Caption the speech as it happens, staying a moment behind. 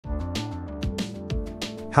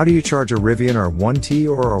How do you charge a Rivian R1T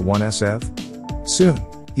or R1S EV? Soon,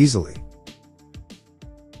 easily.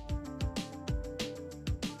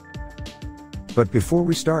 But before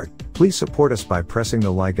we start, please support us by pressing the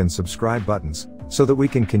like and subscribe buttons, so that we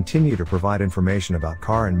can continue to provide information about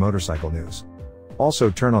car and motorcycle news. Also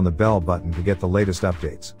turn on the bell button to get the latest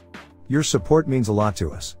updates. Your support means a lot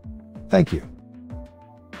to us. Thank you.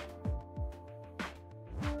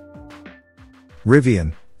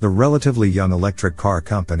 Rivian, the relatively young electric car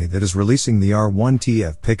company that is releasing the R1T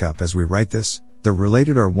EV pickup as we write this, the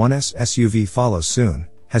related R1S SUV follows soon,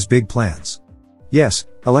 has big plans. Yes,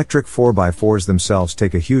 electric 4x4s themselves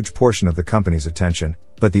take a huge portion of the company's attention,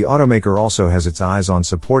 but the automaker also has its eyes on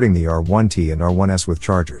supporting the R1T and R1S with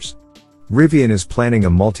chargers. Rivian is planning a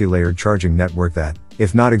multi-layered charging network that,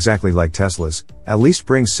 if not exactly like Tesla's, at least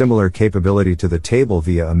brings similar capability to the table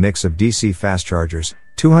via a mix of DC fast chargers,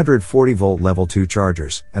 240-volt level 2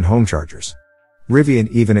 chargers, and home chargers. Rivian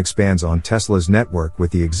even expands on Tesla's network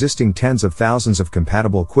with the existing tens of thousands of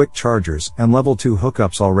compatible quick chargers and level 2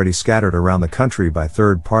 hookups already scattered around the country by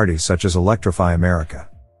third parties such as Electrify America.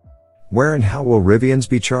 Where and how will Rivians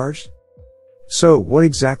be charged? So, what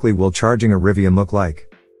exactly will charging a Rivian look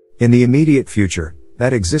like? In the immediate future,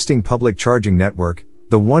 that existing public charging network,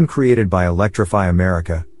 the one created by Electrify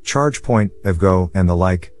America, ChargePoint, EVGo, and the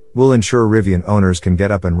like, will ensure Rivian owners can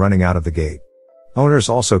get up and running out of the gate. Owners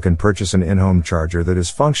also can purchase an in-home charger that is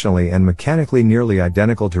functionally and mechanically nearly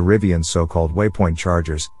identical to Rivian's so-called Waypoint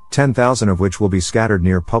chargers, 10,000 of which will be scattered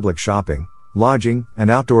near public shopping, lodging,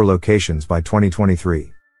 and outdoor locations by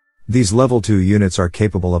 2023. These level 2 units are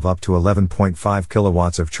capable of up to 11.5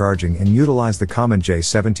 kilowatts of charging and utilize the common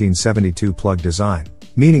J1772 plug design,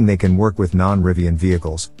 meaning they can work with non-Rivian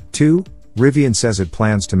vehicles. 2. Rivian says it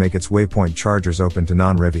plans to make its Waypoint chargers open to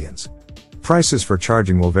non-Rivians. Prices for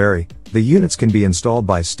charging will vary. The units can be installed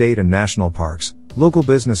by state and national parks, local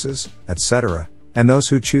businesses, etc., and those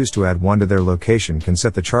who choose to add one to their location can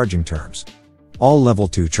set the charging terms. All level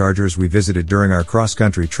 2 chargers we visited during our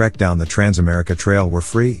cross-country trek down the Trans-America Trail were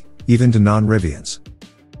free, even to non-Rivians.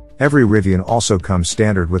 Every Rivian also comes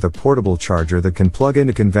standard with a portable charger that can plug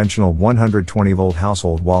into conventional 120-volt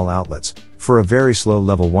household wall outlets, for a very slow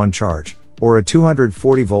level 1 charge, or a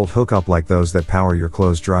 240-volt hookup like those that power your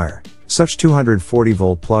clothes dryer. Such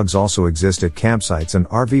 240-volt plugs also exist at campsites and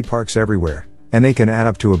RV parks everywhere, and they can add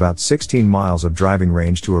up to about 16 miles of driving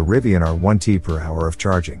range to a Rivian R1T per hour of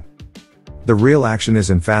charging. The real action is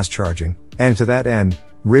in fast charging, and to that end,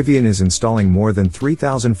 Rivian is installing more than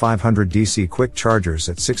 3,500 DC quick chargers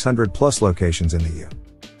at 600 plus locations in the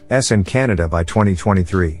U.S. and Canada by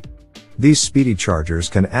 2023. These speedy chargers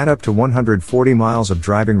can add up to 140 miles of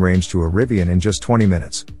driving range to a Rivian in just 20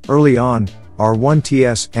 minutes. Early on,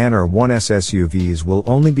 R1Ts and R1S SUVs will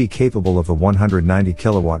only be capable of a 190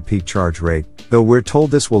 kilowatt peak charge rate, though we're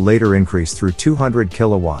told this will later increase through 200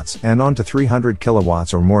 kilowatts and on to 300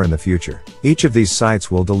 kilowatts or more in the future. Each of these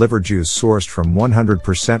sites will deliver juice sourced from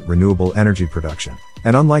 100% renewable energy production,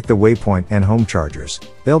 and unlike the Waypoint and home chargers,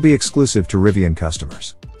 they'll be exclusive to Rivian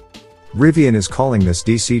customers. Rivian is calling this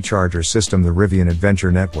DC charger system the Rivian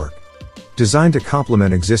Adventure Network. Designed to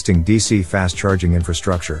complement existing DC fast charging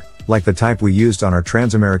infrastructure, like the type we used on our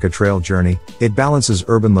Trans-America Trail journey, it balances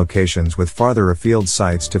urban locations with farther afield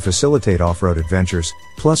sites to facilitate off-road adventures,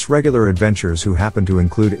 plus regular adventures who happen to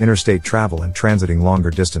include interstate travel and transiting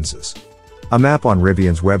longer distances. A map on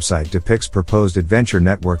Rivian's website depicts proposed Adventure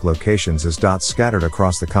Network locations as dots scattered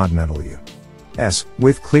across the continental U.S.,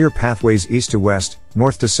 with clear pathways east to west,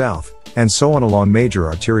 north to south, and so on along major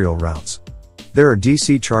arterial routes. There are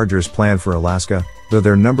DC chargers planned for Alaska, though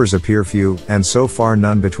their numbers appear few, and so far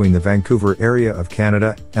none between the Vancouver area of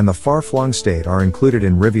Canada and the far-flung state are included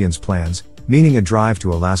in Rivian's plans, meaning a drive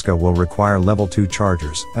to Alaska will require level 2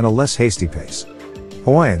 chargers and a less hasty pace.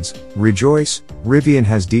 Hawaiians, rejoice, Rivian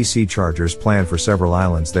has DC chargers planned for several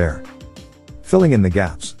islands there. Filling in the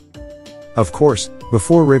gaps. Of course,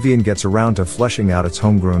 before Rivian gets around to fleshing out its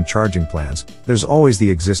homegrown charging plans, there's always the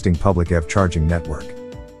existing public EV charging network.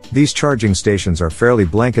 These charging stations are fairly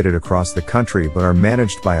blanketed across the country but are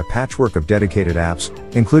managed by a patchwork of dedicated apps,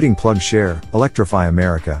 including PlugShare, Electrify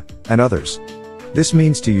America, and others. This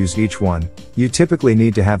means to use each one, you typically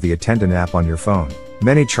need to have the attendant app on your phone.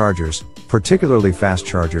 Many chargers, particularly fast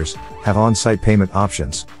chargers, have on-site payment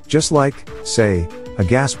options, just like, say, a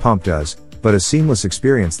gas pump does, but a seamless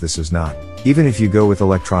experience this is not, even if you go with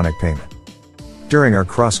electronic payment. During our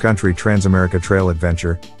cross-country Trans-America Trail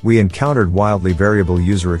adventure, we encountered wildly variable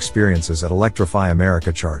user experiences at Electrify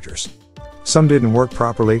America chargers. Some didn't work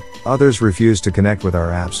properly, others refused to connect with our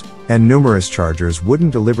apps, and numerous chargers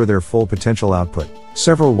wouldn't deliver their full potential output.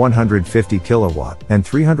 Several 150 kilowatt and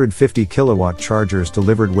 350 kilowatt chargers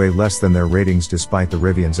delivered way less than their ratings despite the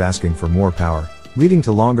Rivians asking for more power, leading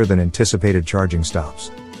to longer than anticipated charging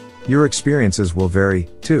stops. Your experiences will vary,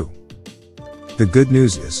 too. The good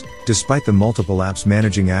news is, despite the multiple apps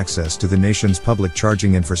managing access to the nation's public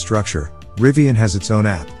charging infrastructure, Rivian has its own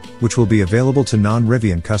app, which will be available to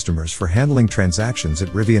non-Rivian customers for handling transactions at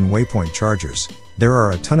Rivian Waypoint chargers. There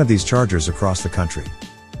are a ton of these chargers across the country.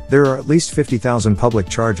 There are at least 50,000 public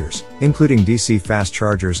chargers, including DC fast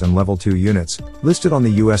chargers and Level 2 units, listed on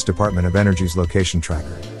the U.S. Department of Energy's location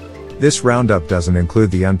tracker. This roundup doesn't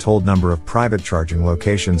include the untold number of private charging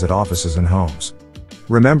locations at offices and homes.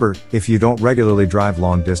 Remember, if you don't regularly drive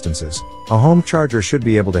long distances, a home charger should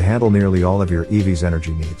be able to handle nearly all of your EV's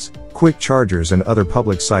energy needs. Quick chargers and other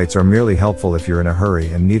public sites are merely helpful if you're in a hurry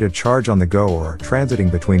and need a charge on the go or are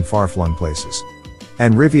transiting between far-flung places.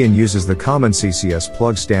 And Rivian uses the common CCS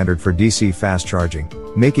plug standard for DC fast charging,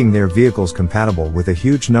 making their vehicles compatible with a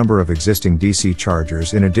huge number of existing DC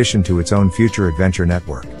chargers in addition to its own future adventure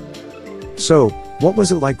network. So, what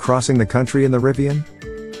was it like crossing the country in the Rivian?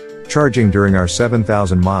 Charging during our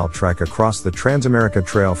 7,000-mile trek across the Transamerica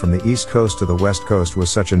Trail from the East Coast to the West Coast was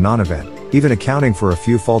such a non-event, even accounting for a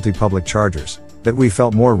few faulty public chargers, that we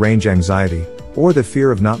felt more range anxiety, or the fear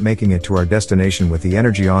of not making it to our destination with the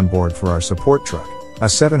energy on board for our support truck, a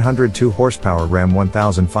 702 horsepower Ram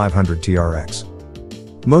 1500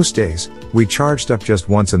 TRX. Most days, we charged up just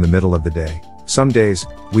once in the middle of the day. Some days,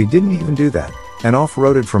 we didn't even do that, and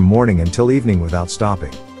off-roaded from morning until evening without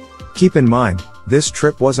stopping. Keep in mind, this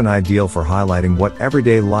trip wasn't ideal for highlighting what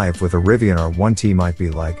everyday life with a Rivian R1T might be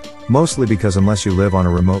like, mostly because unless you live on a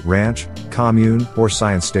remote ranch, commune, or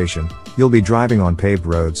science station, you'll be driving on paved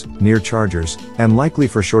roads, near chargers, and likely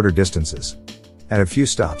for shorter distances. At a few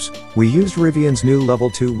stops, we used Rivian's new Level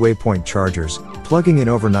 2 Waypoint chargers, plugging in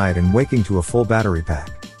overnight and waking to a full battery pack.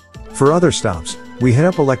 For other stops, we hit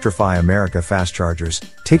up Electrify America fast chargers,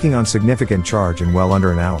 taking on significant charge in well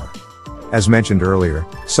under an hour. As mentioned earlier,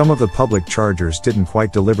 some of the public chargers didn't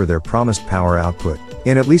quite deliver their promised power output,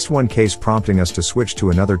 in at least one case prompting us to switch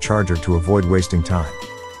to another charger to avoid wasting time.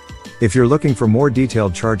 If you're looking for more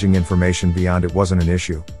detailed charging information beyond it wasn't an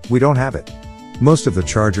issue, we don't have it. Most of the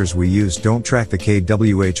chargers we use don't track the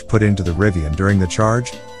kWh put into the Rivian during the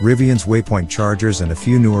charge. Rivian's Waypoint chargers and a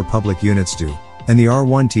few newer public units do, and the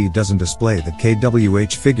R1T doesn't display the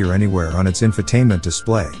kWh figure anywhere on its infotainment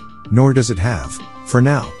display, nor does it have, for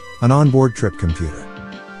now, an onboard trip computer.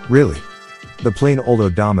 Really? The plain old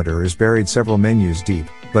odometer is buried several menus deep,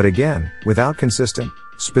 but again, without consistent,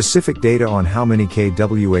 specific data on how many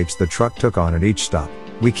kWh the truck took on at each stop,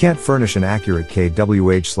 we can't furnish an accurate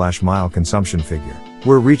kWh/mile consumption figure.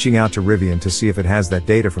 We're reaching out to Rivian to see if it has that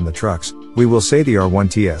data from the trucks. We will say the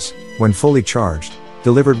R1TS, when fully charged,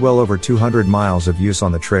 delivered well over 200 miles of use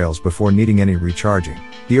on the trails before needing any recharging.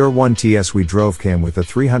 The R1TS we drove came with a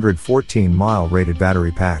 314-mile rated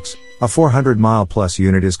battery packs. A 400-mile plus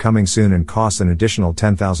unit is coming soon and costs an additional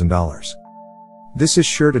 $10,000. This is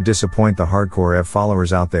sure to disappoint the hardcore EV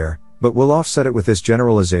followers out there, but we'll offset it with this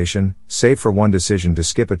generalization, save for one decision to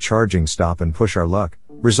skip a charging stop and push our luck,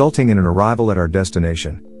 resulting in an arrival at our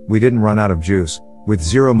destination. We didn't run out of juice. With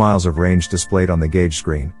 0 miles of range displayed on the gauge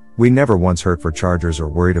screen, we never once hurt for chargers or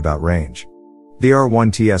worried about range. The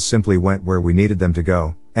R1TS simply went where we needed them to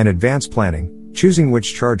go, and advanced planning, choosing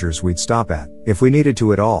which chargers we'd stop at, if we needed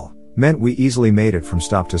to at all, meant we easily made it from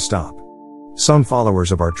stop to stop. Some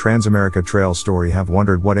followers of our Transamerica Trail story have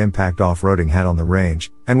wondered what impact off-roading had on the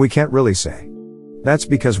range, and we can't really say. That's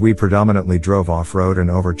because we predominantly drove off-road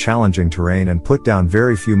and over challenging terrain and put down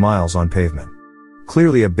very few miles on pavement.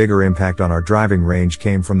 Clearly a bigger impact on our driving range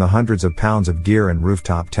came from the hundreds of pounds of gear and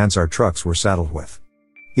rooftop tents our trucks were saddled with.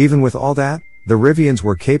 Even with all that, the Rivians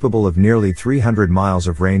were capable of nearly 300 miles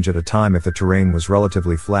of range at a time if the terrain was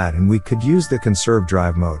relatively flat and we could use the conserve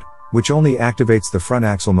drive mode, which only activates the front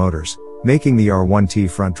axle motors, making the R1T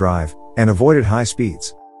front drive, and avoided high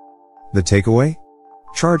speeds. The takeaway?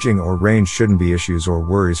 Charging or range shouldn't be issues or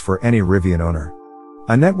worries for any Rivian owner.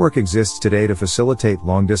 A network exists today to facilitate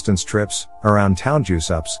long-distance trips, around town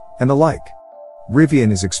juice-ups, and the like.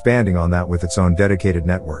 Rivian is expanding on that with its own dedicated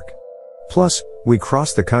network. Plus, we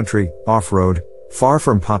cross the country, off-road, far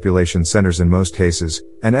from population centers in most cases,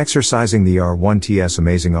 and exercising the R1T's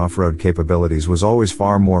amazing off-road capabilities was always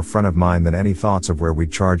far more front of mind than any thoughts of where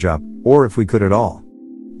we'd charge up, or if we could at all.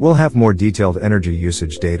 We'll have more detailed energy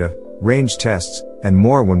usage data, range tests, and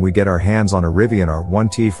more when we get our hands on a Rivian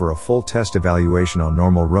R1T for a full test evaluation on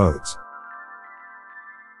normal roads.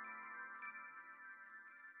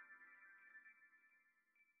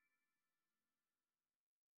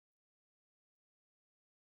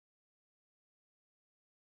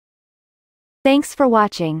 Thanks for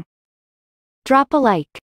watching. Drop a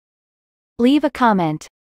like. Leave a comment.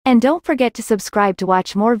 And don't forget to subscribe to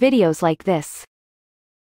watch more videos like this.